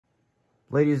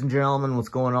Ladies and gentlemen, what's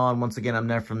going on? Once again, I'm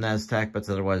Nev from NezTech, but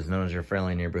otherwise known as your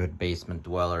friendly neighborhood basement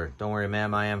dweller. Don't worry,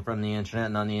 ma'am, I am from the internet,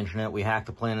 and on the internet, we hack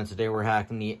the planet. Today, we're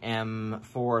hacking the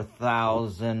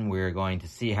M4000. We're going to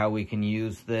see how we can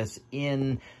use this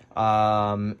in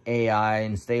AI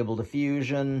and Stable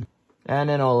Diffusion and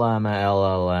in Ollama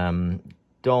LLM.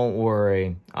 Don't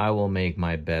worry, I will make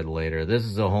my bed later. This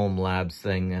is a home labs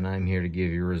thing, and I'm here to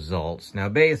give you results. Now,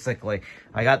 basically,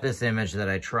 I got this image that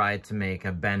I tried to make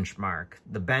a benchmark.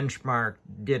 The benchmark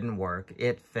didn't work.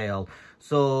 It failed.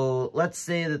 So, let's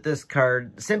say that this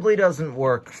card simply doesn't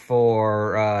work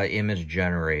for image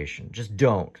generation. Just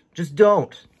don't. Just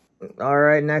don't.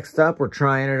 Alright, next up, we're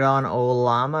trying it on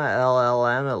Ollama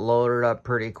LLM. It loaded up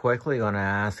pretty quickly. Gonna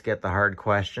ask it the hard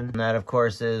question. And that, of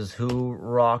course, is who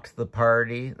rocked the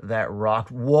party that rocked...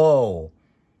 Whoa!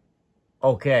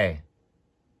 Okay.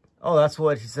 Oh, that's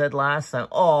what he said last time.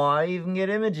 Oh, I even get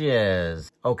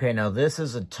images. Okay, now this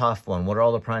is a tough one. What are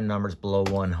all the prime numbers below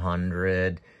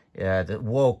 100? Yeah,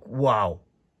 whoa, wow.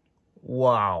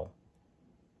 Wow.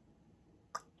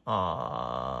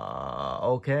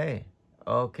 Okay.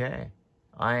 Okay,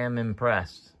 I am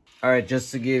impressed. All right,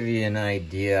 just to give you an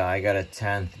idea, I got a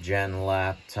 10th gen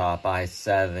laptop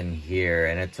i7 here,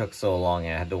 and it took so long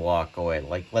I had to walk away.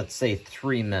 Like, let's say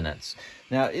 3 minutes.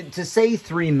 Now, to say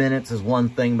 3 minutes is one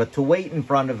thing, but to wait in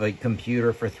front of a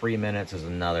computer for 3 minutes is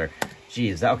another.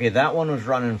 Geez, okay, that one was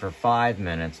running for 5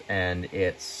 minutes, and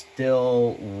it's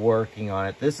still working on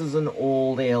it. This is an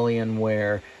old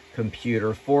Alienware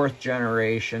computer, 4th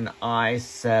generation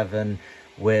i7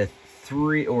 with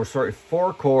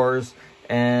 4 cores,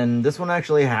 and this one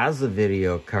actually has a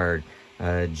video card,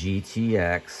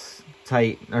 GTX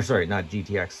Titan, or sorry, not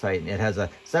GTX Titan. It has a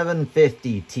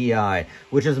 750 Ti,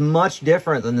 which is much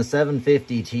different than the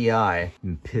 750 Ti. It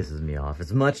pisses me off.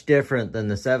 It's much different than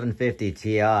the 750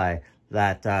 Ti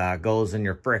that goes in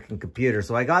your frickin' computer.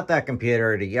 So I got that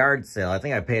computer at a yard sale. I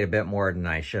think I paid a bit more than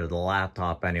I should, the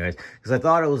laptop anyways, because I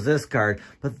thought it was this card.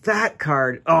 But that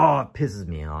card, oh, it pisses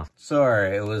me off.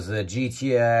 Sorry, it was a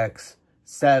GTX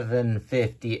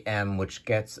 750M, which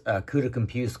gets a CUDA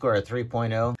Compute score at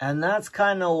 3.0. And that's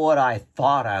kind of what I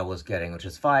thought I was getting, which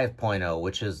is 5.0,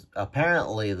 which is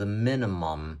apparently the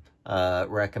minimum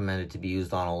recommended to be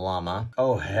used on Ollama.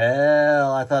 Oh,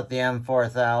 hell, I thought the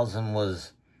M4000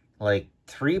 was like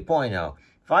 3.0.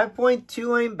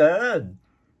 5.2 ain't bad.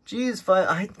 Geez,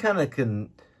 I'm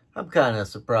kind of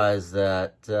surprised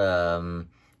that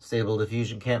Stable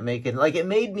Diffusion can't make it. Like, it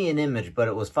made me an image, but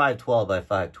it was 512 by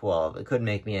 512. It couldn't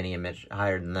make me any image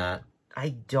higher than that. I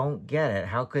don't get it.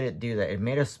 How could it do that? It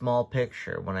made a small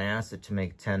picture when I asked it to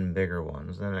make 10 bigger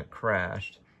ones, then it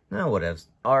crashed. No, whatevs.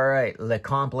 Alright, the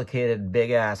complicated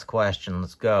big-ass question.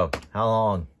 Let's go. How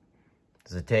long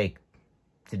does it take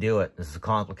to do it? This is a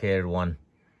complicated one.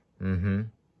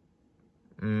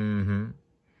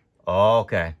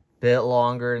 Okay. Bit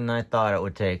longer than I thought it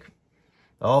would take.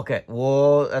 Okay.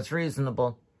 Whoa, that's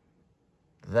reasonable.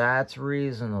 That's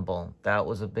reasonable. That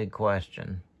was a big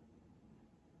question.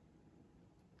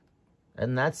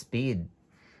 And that's speed.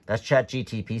 That's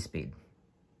ChatGTP speed.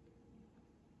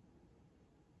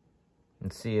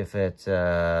 Let's see if it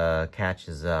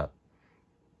catches up.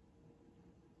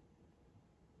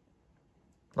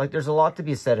 Like, there's a lot to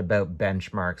be said about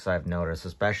benchmarks, I've noticed,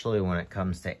 especially when it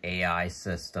comes to AI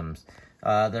systems.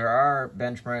 There are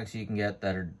benchmarks you can get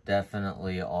that are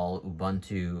definitely all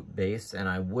Ubuntu-based, and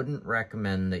I wouldn't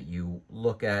recommend that you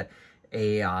look at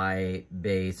AI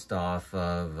based off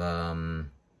of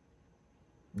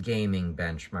gaming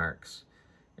benchmarks.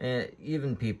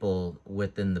 Even people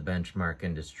within the benchmark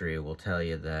industry will tell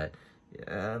you that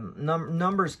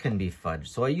numbers can be fudged.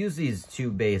 So I use these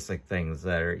two basic things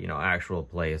that are, actual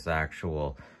place,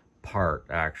 actual part,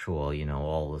 actual,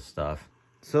 all this stuff.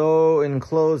 So in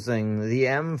closing, the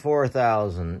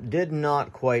M4000 did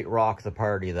not quite rock the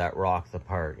party that rocked the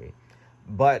party.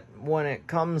 But when it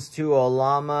comes to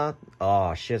Ollama,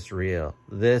 oh, shit's real.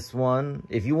 This one,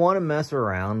 if you want to mess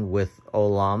around with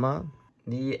Ollama,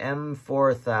 the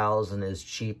M4000 is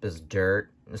cheap as dirt.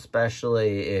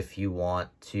 Especially if you want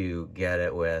to get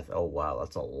it with, oh wow,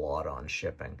 that's a lot on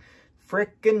shipping.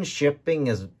 Frickin' shipping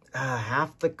is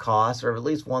half the cost, or at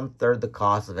least 1/3 the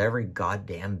cost of every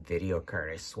goddamn video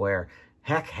card, I swear.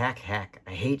 Heck, I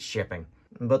hate shipping.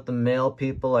 But the male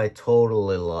people I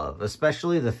totally love,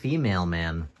 especially the female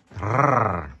man.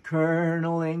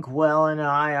 Colonel Inkwell and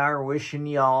I are wishing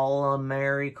y'all a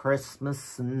Merry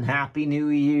Christmas and Happy New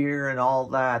Year and all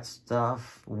that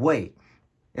stuff. Wait.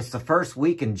 It's the first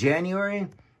week in January?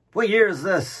 What year is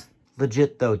this?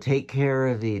 Legit though, take care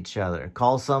of each other.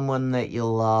 Call someone that you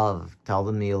love. Tell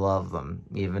them you love them,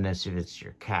 even if it's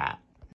your cat.